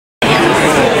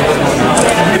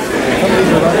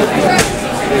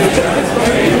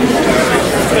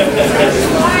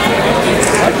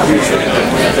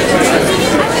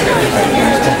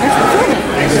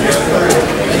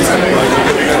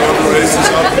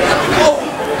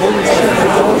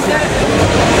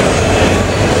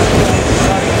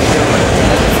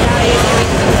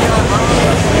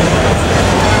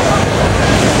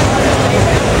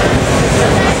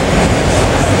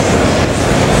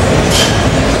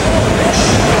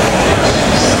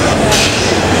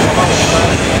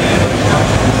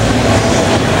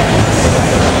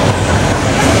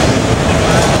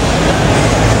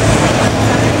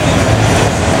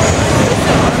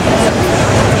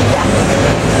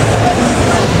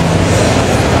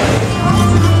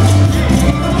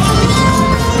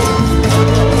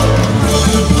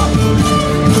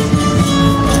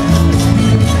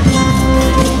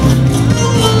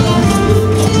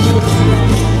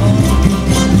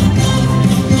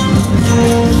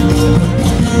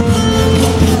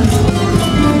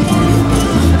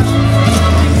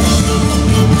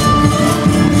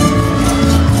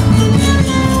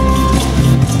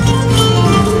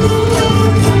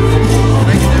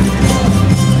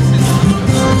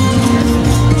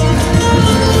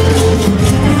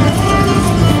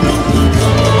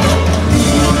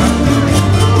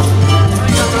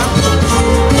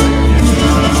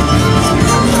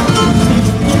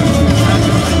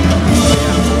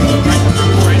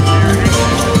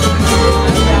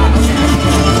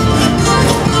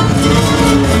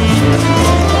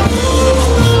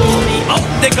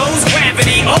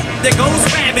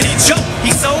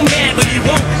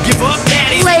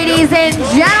ladies and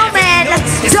gentlemen.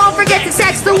 Don't forget to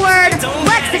text the word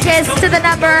Flexicus to the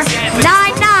number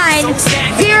 99000.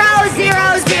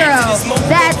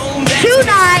 That's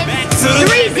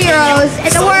 293 zeros and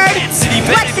the word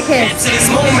Flexicus.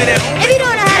 If you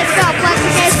don't know how to spell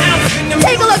Flexicus,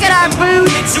 take a look at our booth,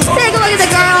 take a look at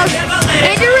the girls,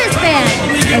 and your wristband.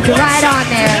 It's right on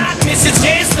there.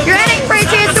 You're heading for a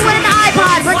chance to win an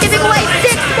iPod. We're giving away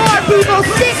 6 more, people,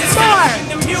 6 more.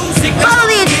 Follow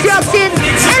the instructions,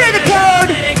 enter the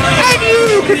code, and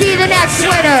you could be the next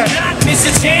winner. Miss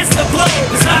your chance to blow.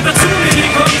 This opportunity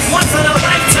comes once in a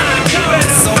lifetime. You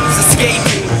better souls escape.